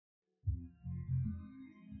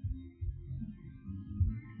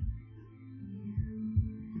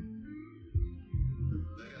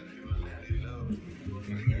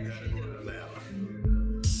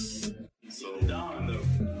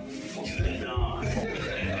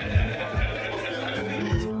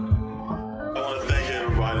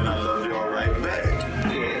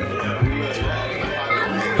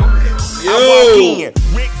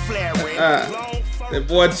Hey,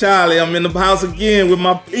 boy Charlie, I'm in the house again with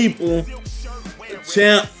my people, the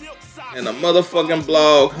champ, and the motherfucking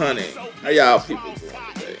blog, honey. How y'all people doing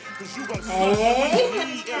today? Hey.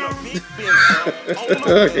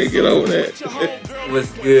 I can't get over that.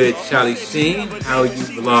 What's good, Charlie Sheen? How are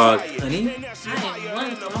you, blog, honey? I am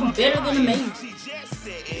wonderful. I'm better than amazing.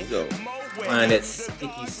 Yo, Find that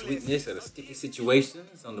sticky sweetness or the sticky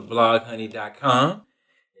situations on the bloghoney.com.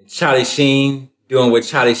 And Charlie Sheen doing what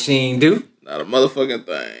Charlie Sheen do. not a motherfucking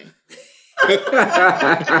thing.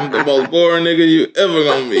 I'm the most boring nigga you ever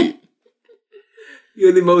gonna meet.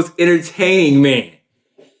 You're the most entertaining man.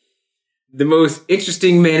 The most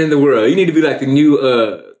interesting man in the world. You need to be like the new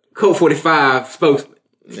Code 45 spokesman.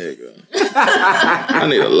 Nigga. I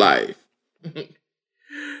need a life.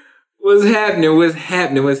 What's happening? What's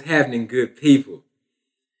happening? What's happening, good people?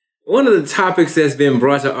 One of the topics that's been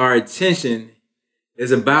brought to our attention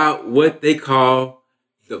is about what they call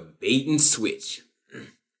the bait and switch.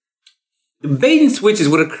 The bait and switch is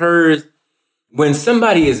what occurs when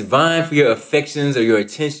somebody is vying for your affections or your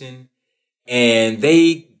attention and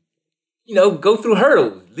they, go through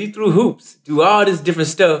hurdles, leap through hoops, do all this different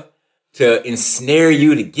stuff to ensnare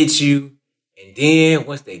you, to get you. And then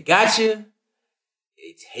once they got you,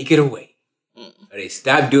 they take it away. Or they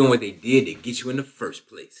stop doing what they did to get you in the first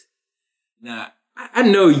place. Now, I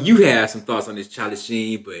know you have some thoughts on this, Charlie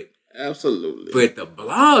Sheen, but absolutely. But the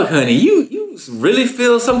blog, honey, you really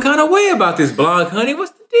feel some kind of way about this blog, honey.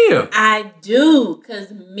 What's the deal? I do,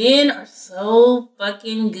 because men are so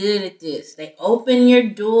fucking good at this. They open your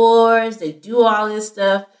doors. They do all this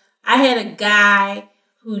stuff. I had a guy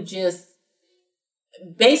who just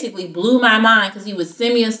basically blew my mind because he would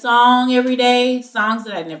send me a song every day, songs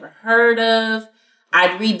that I'd never heard of.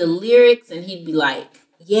 I'd read the lyrics and he'd be like,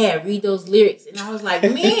 yeah, read those lyrics. And I was like,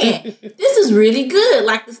 man, this is really good.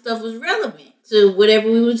 Like the stuff was relevant to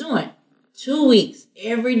whatever we were doing. 2 weeks,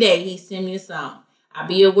 every day he'd send me a song. I'd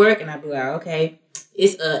be at work and I'd be like, okay,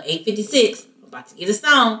 it's 8:56. I'm about to get a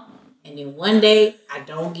song. And then one day I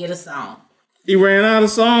don't get a song. He ran out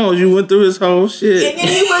of songs. You went through his whole shit. And then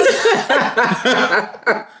he was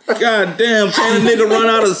God damn, can a nigga run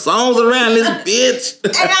out of songs around this bitch?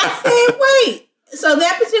 And I said, wait. So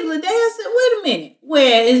that particular day, I said, wait a minute.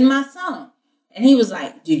 Where is my song? And he was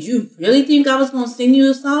like, did you really think I was going to send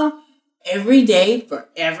you a song every day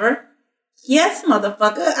forever? Yes,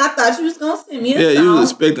 motherfucker. I thought you was going to send me a song. Yeah, you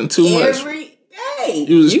was expecting too much. Every day.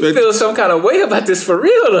 You feel some kind of way about this for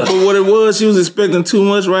real, though. But what it was, she was expecting too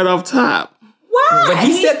much right off top. Why? But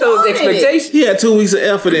he set those expectations. He had 2 weeks of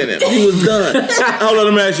effort in it. He was done. Hold on,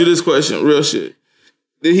 let me ask you this question. Real shit.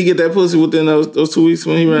 Did he get that pussy within those 2 weeks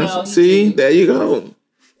when he ran? No, See, there you go. What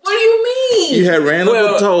do you mean? You had ran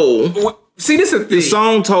up a toe. See, this is the thing. The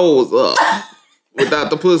song toe was up without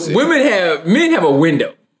the pussy. Men have a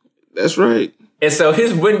window. That's right. And so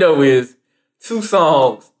his window is 2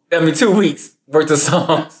 weeks worth of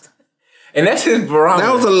songs. And that's his barometer.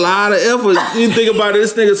 That was a lot of effort. You think about it,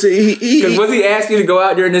 this nigga said because was he asking you to go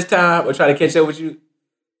out during this time or try to catch up with you?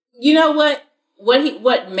 You know what?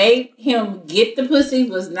 What made him get the pussy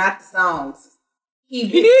was not the songs. He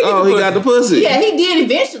did get the pussy. He got the pussy. Yeah, he did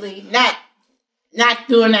eventually. Not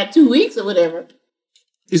during that 2 weeks or whatever.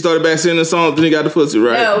 He started back singing the songs, then he got the pussy,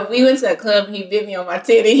 right? No, we went to a club and he bit me on my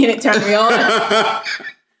titty and it turned me on.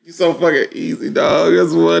 You so fucking easy, dog.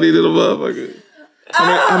 That's what he did a motherfucker.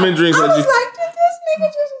 How many drinks had you? I was like, did this nigga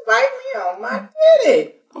just bite me on my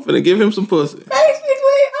titty? I'm finna give him some pussy. Basically,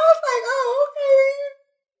 I was like, oh,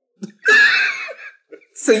 okay.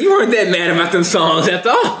 So you weren't that mad about them songs at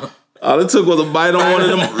all. All it took was a bite on one of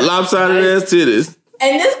them lopsided ass titties.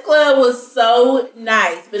 And this club was so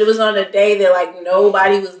nice, but it was on a day that like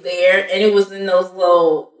nobody was there, and it was in those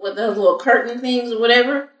little curtain things or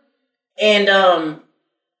whatever. And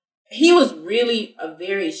he was really a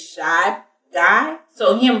very shy guy,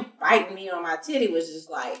 so him biting me on my titty was just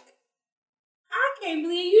like, I can't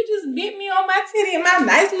believe you just bit me on my titty in my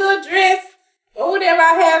nice little dress or whatever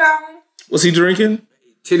I had on. Was he drinking?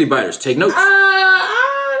 Titty biters, take notes. I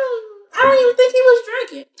don't even think he was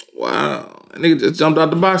drinking. Wow. That nigga just jumped out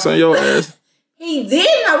the box on your ass. He did,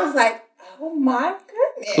 and I was like, oh my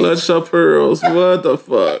goodness. Clutch up pearls. What the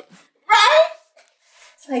fuck? Right?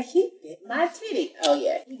 It's like, he bit my titty. Oh,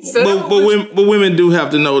 yeah. But women do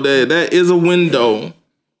have to know that is a window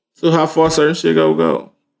to how far certain shit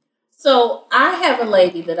go. So, I have a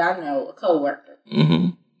lady that I know, a coworker. Mm-hmm.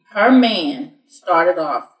 Her man started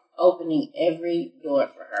off opening every door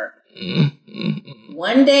for her. Mm-hmm.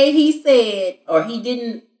 One day he said, or he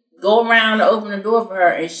didn't go around to open the door for her,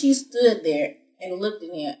 and she stood there and looked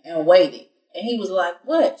at him and waited. And he was like,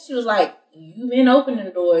 what? She was like, you been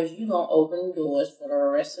opening doors, you gonna open doors for the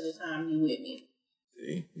rest of the time you with me.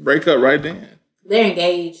 See? Break up right then. They're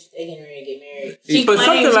engaged. They getting ready to get married. She But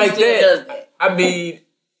something claims like she still does that, I mean,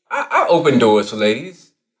 I open doors for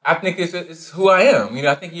ladies. I think it's who I am. You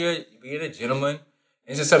know, I think you're being a gentleman.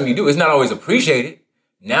 It's just something you do. It's not always appreciated.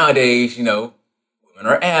 Nowadays, you know,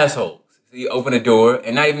 women are assholes. So you open a door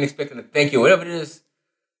and not even expecting to thank you or whatever it is.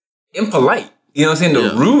 Impolite. You know what I'm saying?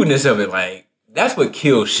 The rudeness of it, like, that's what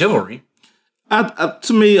kills chivalry.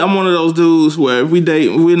 To me, I'm one of those dudes where if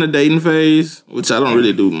we're in a dating phase, which I don't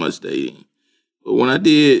really do much dating. But when I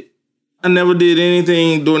did, I never did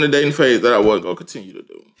anything during the dating phase that I wasn't going to continue to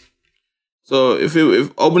do. So if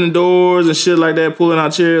opening doors and shit like that, pulling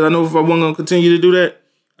out chairs, I know if I wasn't going to continue to do that,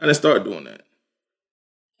 I didn't start doing that.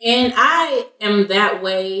 And I am that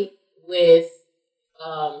way with,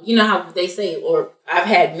 you know how they say, or I've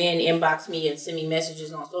had men inbox me and send me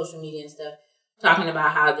messages on social media and stuff, talking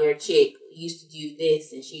about how their chick used to do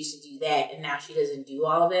this and she used to do that, and now she doesn't do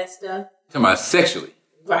all of that stuff. Talking about sexually.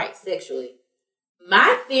 Right, sexually.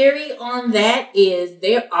 My theory on that is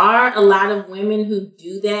there are a lot of women who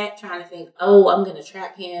do that, trying to think, oh, I'm going to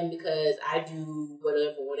trap him because I do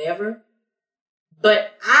whatever.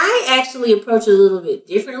 But I actually approach it a little bit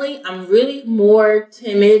differently. I'm really more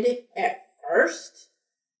timid at first.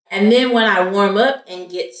 And then when I warm up and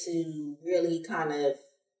get to really kind of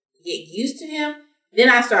get used to him, then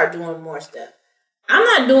I start doing more stuff.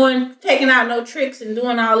 I'm not taking out no tricks and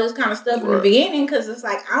doing all this kind of stuff in the beginning because it's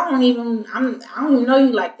like I don't even know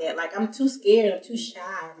you like that. Like I'm too scared. I'm too shy.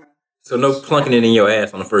 So no plunking it in your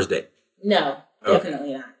ass on the first date? No,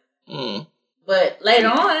 definitely not. But later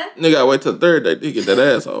on, nigga, gotta wait till the third date to get that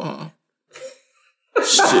asshole, huh?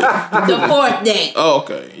 Shit. The fourth date. Oh,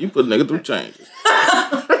 okay. You put a nigga through changes.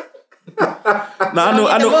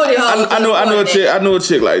 I knew a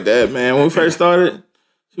chick like that, man. When we first started,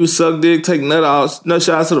 she would suck dick, take nut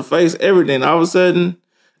shots to the face, everything. All of a sudden,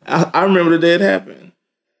 I remember the day it happened.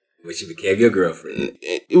 When she became your girlfriend.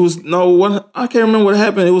 I can't remember what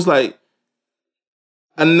happened. It was like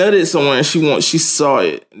I nutted somewhere and she saw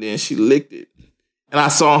it and then she licked it. And I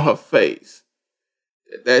saw on her face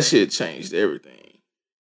that shit changed everything.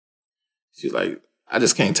 She's like, I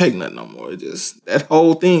just can't take nothing no more. That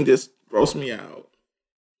whole thing just grossed me out.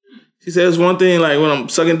 She said it's one thing like when I'm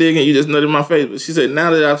sucking dick and you just nut in my face. But she said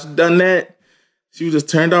now that I've done that, she was just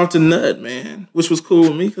turned off to nut, man. Which was cool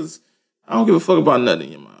with me because I don't give a fuck about nutting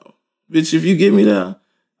in your mouth. Bitch, if you give me that,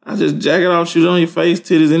 I just jack it off, shoot it on your face,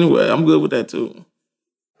 titties anyway. I'm good with that too.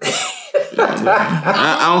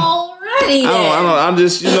 You know I'm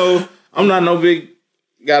just, I'm not no big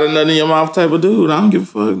got a nut in your mouth type of dude. I don't give a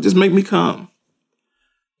fuck. Just make me come.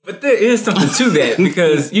 But there is something to that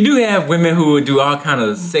because you do have women who would do all kind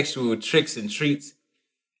of sexual tricks and treats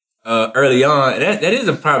early on. And that is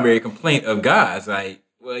a primary complaint of guys. Like,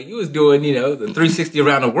 well, you was doing, the 360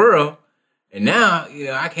 around the world, and now,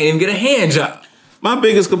 I can't even get a hand job. My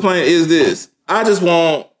biggest complaint is this. I just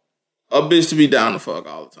want a bitch to be down the fuck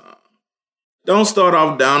all the time. Don't start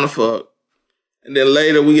off down the fuck, and then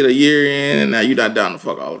later we get a year in, and now you're not down the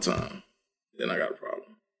fuck all the time. Then I got a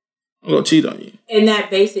problem. I'm going to cheat on you. And that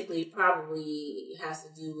basically probably has to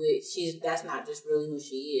do with, that's not just really who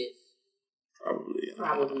she is.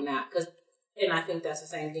 Probably not. And I think that's the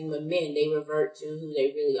same thing with men. They revert to who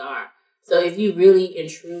they really are. So if you really and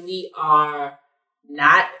truly are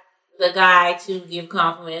not the guy to give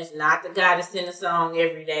compliments, not the guy to sing a song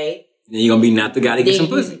every day. Then you're going to be not the guy to get some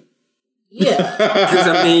pussy. Yeah.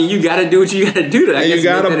 Because, you got to do what you got to do. And you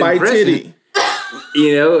got to bite titty.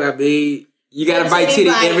 You got to bite titty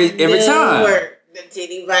every time. Work. The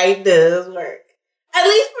titty bite does work. At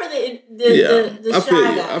least for the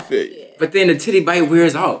shy guy. I feel you. Yeah. But then the titty bite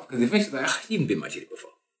wears off. Because eventually, you can bit my titty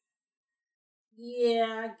before.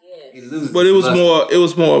 Yeah, I guess. But it was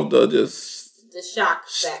more of the shock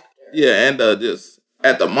factor. Yeah, and just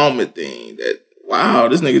at the moment thing that, wow,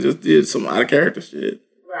 this nigga just did some out of character shit.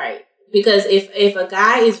 Right. Because if a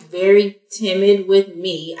guy is very timid with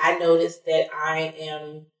me, I notice that I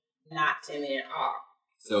am not timid at all.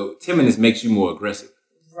 So timidness makes you more aggressive.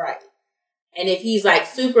 Right. And if he's like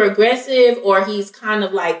super aggressive or he's kind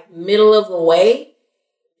of like middle of the way,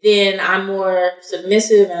 then I'm more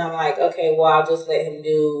submissive and I'm like, okay, well, I'll just let him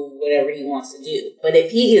do whatever he wants to do. But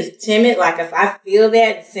if he is timid, like if I feel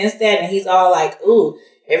that and sense that and he's all like, ooh,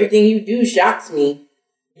 everything you do shocks me,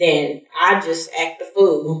 then I just act a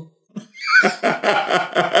fool.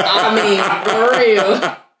 I mean, for real.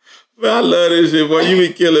 Man, I love this shit, boy. You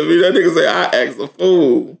be killing me. That nigga say I act a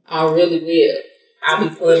fool. I really will. I'll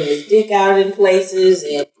be putting his dick out in places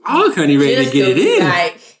and honey ready to get it in.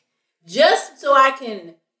 Like, just so I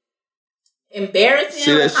can embarrass him.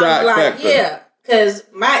 See that shot factor. Yeah. Because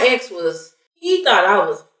my ex he thought I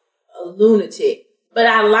was a lunatic. But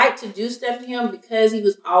I like to do stuff to him because he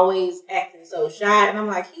was always acting so shy. And I'm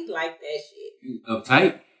like, he liked that shit.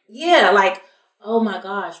 Uptight? Yeah, like, oh my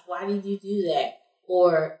gosh, why did you do that?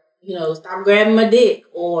 Or, stop grabbing my dick.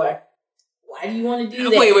 Or, why do you want to do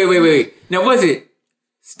that? Wait. Now, was it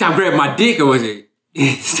stop grabbing my dick or was it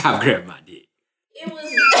stop grabbing my dick? It was...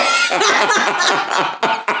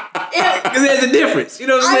 Because there's a difference. You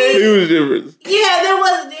know what I'm saying? Huge difference. Yeah, there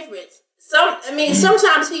was a difference.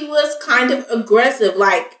 Sometimes he was kind of aggressive,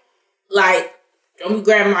 like, don't be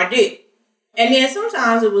grabbing my dick. And then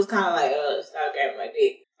sometimes it was kind of like, stop grabbing my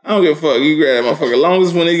dick. I don't give a fuck. You grab that motherfucker. As long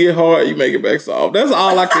as when it get hard, you make it back soft. That's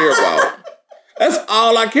all I care about. That's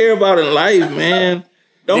all I care about in life, man.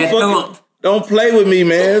 Don't play with me,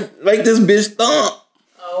 man. Make this bitch thump.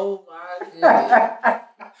 Oh my goodness.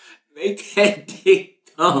 Make that dick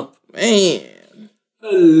thump. Man.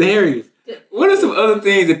 Hilarious. What are some other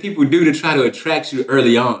things that people do to try to attract you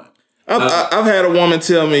early on? I've had a woman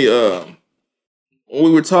tell me when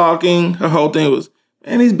we were talking, her whole thing was,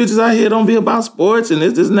 man, these bitches out here don't be about sports and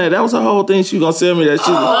this and that. That was her whole thing. She was going to tell me that. She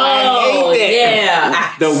was I hate that.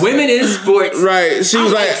 Yeah. The women in sports. Right. She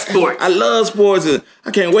was like, sports. I love sports and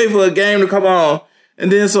I can't wait for a game to come on. And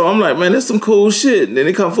then so I'm like, man, that's some cool shit. And then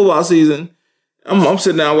it come football season. I'm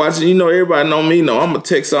sitting down watching. Everybody know me. I'm a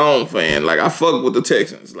Texan fan. Like, I fuck with the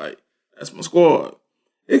Texans. Like, that's my squad.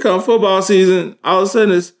 It come football season. All of a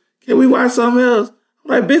sudden it's, can we watch something else? I'm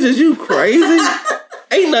like, bitches, you crazy?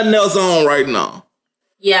 Ain't nothing else on right now.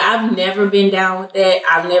 Yeah, I've never been down with that.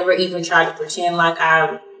 I've never even tried to pretend like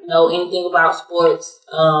I know anything about sports.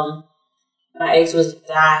 My ex was a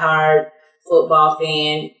diehard football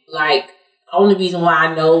fan. Like, only reason why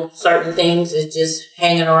I know certain things is just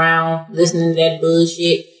hanging around, listening to that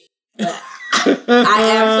bullshit.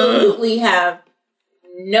 I absolutely have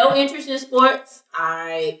no interest in sports.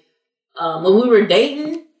 When we were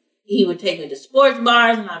dating, he would take me to sports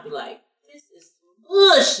bars, and I'd be like, "This is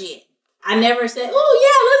bullshit." I never said, "Oh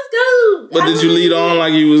yeah, let's go." But did you lead on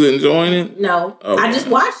like you was enjoying it? No, okay. I just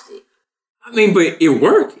watched it. I mean, but it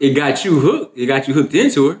worked. It got you hooked. It got you hooked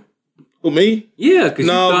into her. Who, me? Yeah,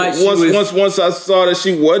 because once I saw that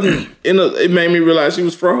she wasn't it made me realize she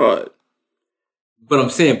was fraud. But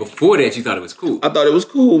I'm saying before that, you thought it was cool. I thought it was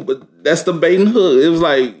cool, but that's the bait and hook. It was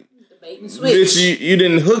like, the bait and switch. Bitch, you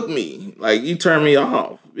didn't hook me. Like, you turned me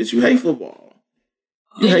off. Bitch, you hate football.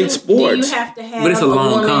 You hate sports. Do you have to have but it's a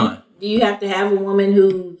long woman, con. Do you have to have a woman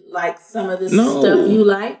who likes some of the stuff you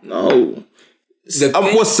like? No.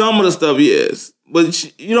 Well, some of the stuff, yes.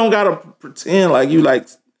 But you don't got to pretend like you like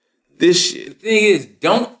this shit. The thing is,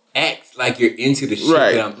 don't act like you're into the shit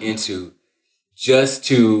that I'm into just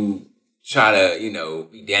to try to,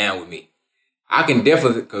 be down with me. I can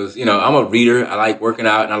definitely, because, I'm a reader. I like working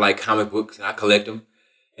out and I like comic books and I collect them.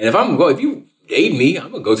 And if you date me,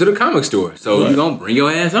 I'm going to go to the comic store. So you're going to bring your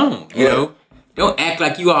ass on, you know? Don't act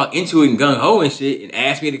like you all into it and gung-ho and shit and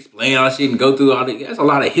ask me to explain all that shit and go through all that. That's a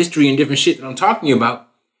lot of history and different shit that I'm talking about.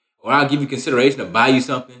 Or I'll give you consideration to buy you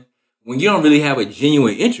something when you don't really have a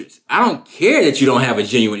genuine interest. I don't care that you don't have a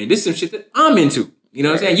genuine interest. This is some shit that I'm into. You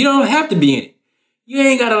know what I'm saying? You don't have to be in it. You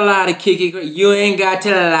ain't got to lie to kick it. You ain't got to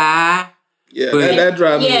lie. Yeah, that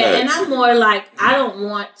drives me nuts. Yeah, and I'm more like, I don't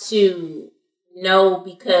want to know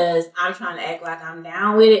because I'm trying to act like I'm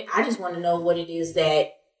down with it. I just want to know what it is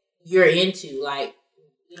that you're into. Like,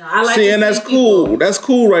 I like to see, and that's people, cool. That's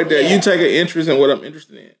cool right there. Yeah. You take an interest in what I'm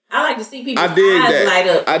interested in. I like to see people's eyes light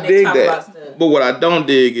up. I dig that. But what I don't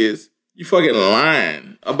dig is you fucking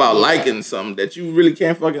lying about liking something that you really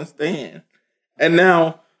can't fucking stand. And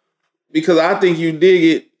now, because I think you dig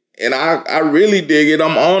it, and I really dig it,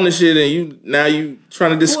 I'm on the shit, and you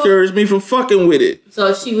trying to discourage me from fucking with it. So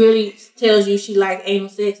if she really tells you she likes anal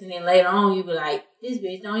sex, and then later on you be like, this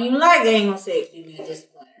bitch don't even like anal sex, you be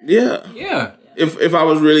disappointed. Yeah. Yeah. If I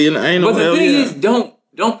was really in the anal, but the thing is,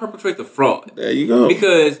 don't perpetrate the fraud. There you go.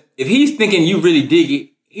 Because if he's thinking you really dig it,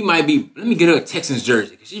 he might be, let me get her a Texans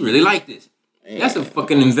jersey because she really like this. Man. That's a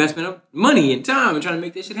fucking investment of money and time and trying to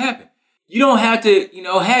make that shit happen. You don't have to,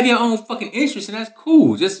 have your own fucking interest, and that's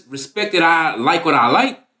cool. Just respect that I like what I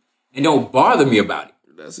like, and don't bother me about it.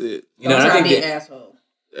 That's it. Don't try to be an asshole.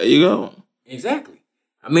 There you go. Exactly.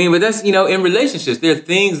 I mean, but that's, in relationships, there are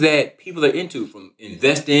things that people are into, from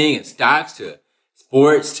investing and stocks to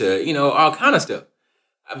sports to, all kind of stuff.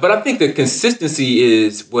 But I think the consistency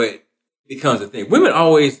is what becomes a thing. Women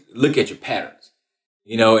always look at your patterns,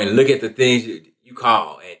 and look at the things you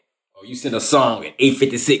call or you send a song at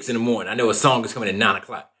 8:56 in the morning. I know a song is coming at 9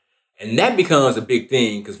 o'clock. And that becomes a big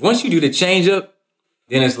thing, because once you do the change up,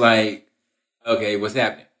 then it's like, okay, what's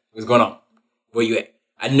happening? What's going on? Where you at?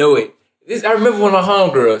 I know it. I remember one of my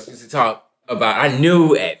homegirls used to talk I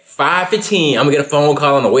knew at 5:15 I'm gonna get a phone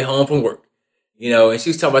call on the way home from work. You know, and she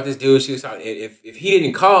was talking about this dude. She was talking, if he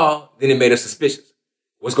didn't call, then it made us suspicious.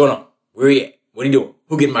 What's going on? Where he at? What he doing?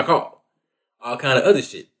 Who getting my call? All kind of other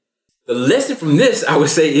shit. The lesson from this, I would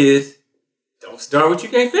say, is don't start what you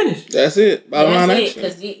can't finish. That's it. Bottom line action.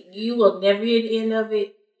 Because you will never hear the end of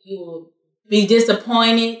it. You will be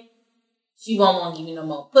disappointed. She won't want to give you no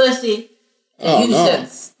more pussy. And you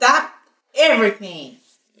just stop everything.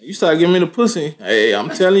 You start giving me the pussy. Hey, I'm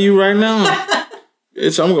telling you right now.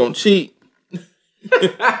 Bitch, I'm going to cheat.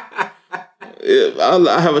 I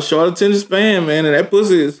have a short attention span, man, and that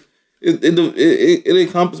pussy is it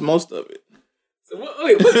encompasses most of it. So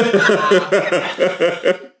wait.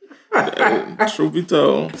 Truth be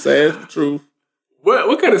told, sad truth.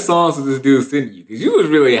 What kind of songs was this dude sending you? Because you was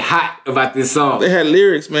really hot about this song. They had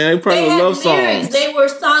lyrics, man. They probably love songs. They were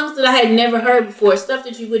songs that I had never heard before. Stuff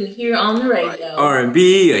that you wouldn't hear on the radio.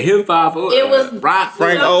 R&B, a hip hop, it was rock.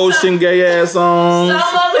 Frank Ocean, gay ass songs.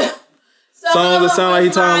 Some of it. Songs that sound like he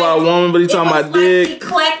talking about a woman, but he talking about dick.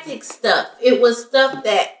 Eclectic stuff. It was stuff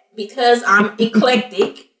that, because I'm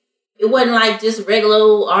eclectic, it wasn't like just regular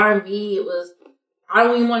old R&B. It was, I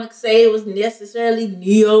don't even want to say it was necessarily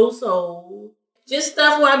neo soul. Just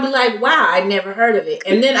stuff where I'd be like, wow, I'd never heard of it.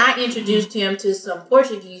 And then I introduced him to some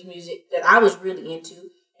Portuguese music that I was really into.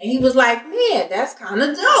 And he was like, man, that's kind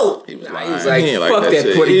of dope. He was like, fuck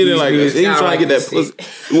that Portuguese. He didn't like that. He was trying to get that pussy.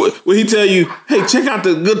 Will he tell you, hey, check out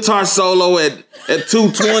the guitar solo at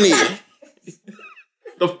 220?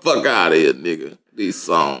 The fuck out of here, nigga. These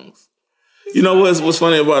songs. You know what's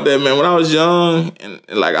funny about that, man? When I was young, and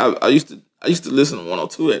like I used to listen to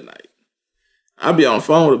 102 at night. I'd be on the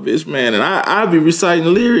phone with a bitch, man, and I'd be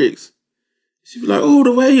reciting lyrics. She'd be like, oh,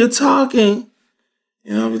 the way you're talking.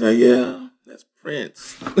 You know, I'd be like, yeah.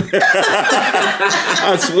 Prince.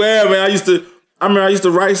 I swear, man. I used to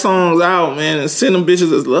write songs out, man, and send them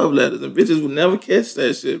bitches as love letters, and bitches would never catch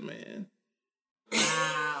that shit, man.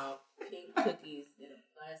 Wow, pink cookies in a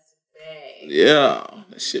plastic bag. Yeah,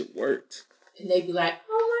 that shit worked. And they'd be like,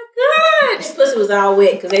 "Oh my god, this pussy was all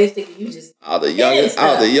wet," because they was thinking you just I was the youngest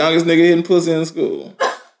nigga hitting pussy in school.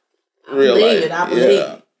 I believe it.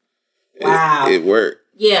 Wow, it worked.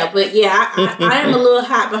 Yeah, but yeah, I am a little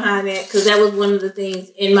hot behind that because that was one of the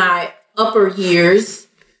things in my upper years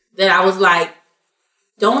that I was like,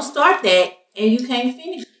 don't start that and you can't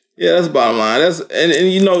finish. Yeah, that's the bottom line.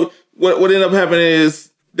 And you know what ended up happening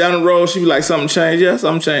is down the road she was like, something changed. Yeah,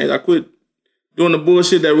 something changed. I quit doing the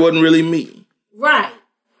bullshit that wasn't really me. Right.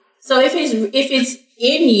 So if it's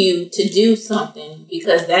in you to do something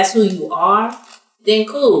because that's who you are, then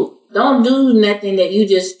cool. Don't do nothing that you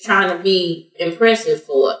just trying to be impressive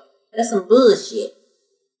for. That's some bullshit.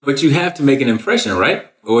 But you have to make an impression, right?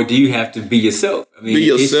 Or do you have to be yourself? I mean, be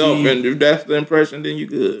yourself, and if that's the impression, then you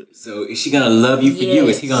good. So is she gonna love you for you?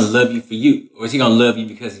 Is he gonna love you for you? Or is he gonna love you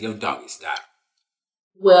because of your doggy style?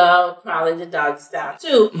 Well, probably the doggy style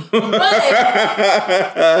too. But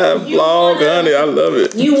Vlog, honey, I love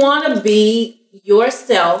it. You want to be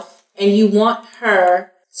yourself, and you want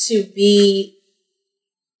her to be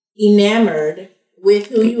enamored with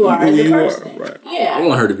who you are as a person. Right. Yeah. I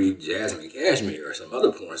want her to be Jasmine Cashmere or some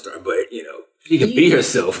other porn star, but you know, she can be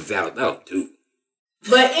herself. That'll do.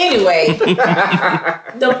 But anyway,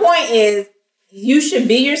 the point is, you should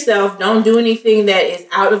be yourself. Don't do anything that is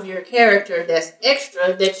out of your character. That's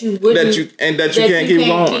extra that you wouldn't. That you can't keep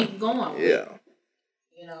going. Keep going. Yeah.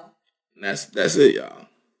 You know. That's it, y'all.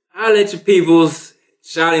 I'll let your peoples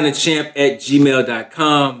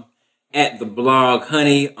shoutingthechamp@gmail.com. At the blog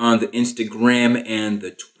Honey on the Instagram and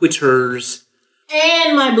the Twitters.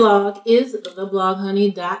 And my blog is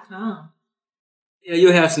thebloghoney.com. Yeah,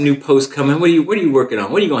 you'll have some new posts coming. What are you working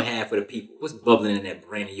on? What are you gonna have for the people? What's bubbling in that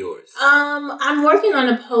brain of yours? I'm working on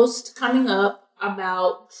a post coming up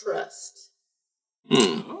about trust.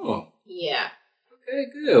 Oh. Yeah. Okay,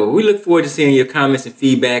 good. Well, we look forward to seeing your comments and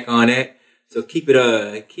feedback on that. So keep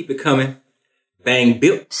it coming. Bang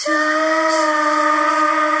built.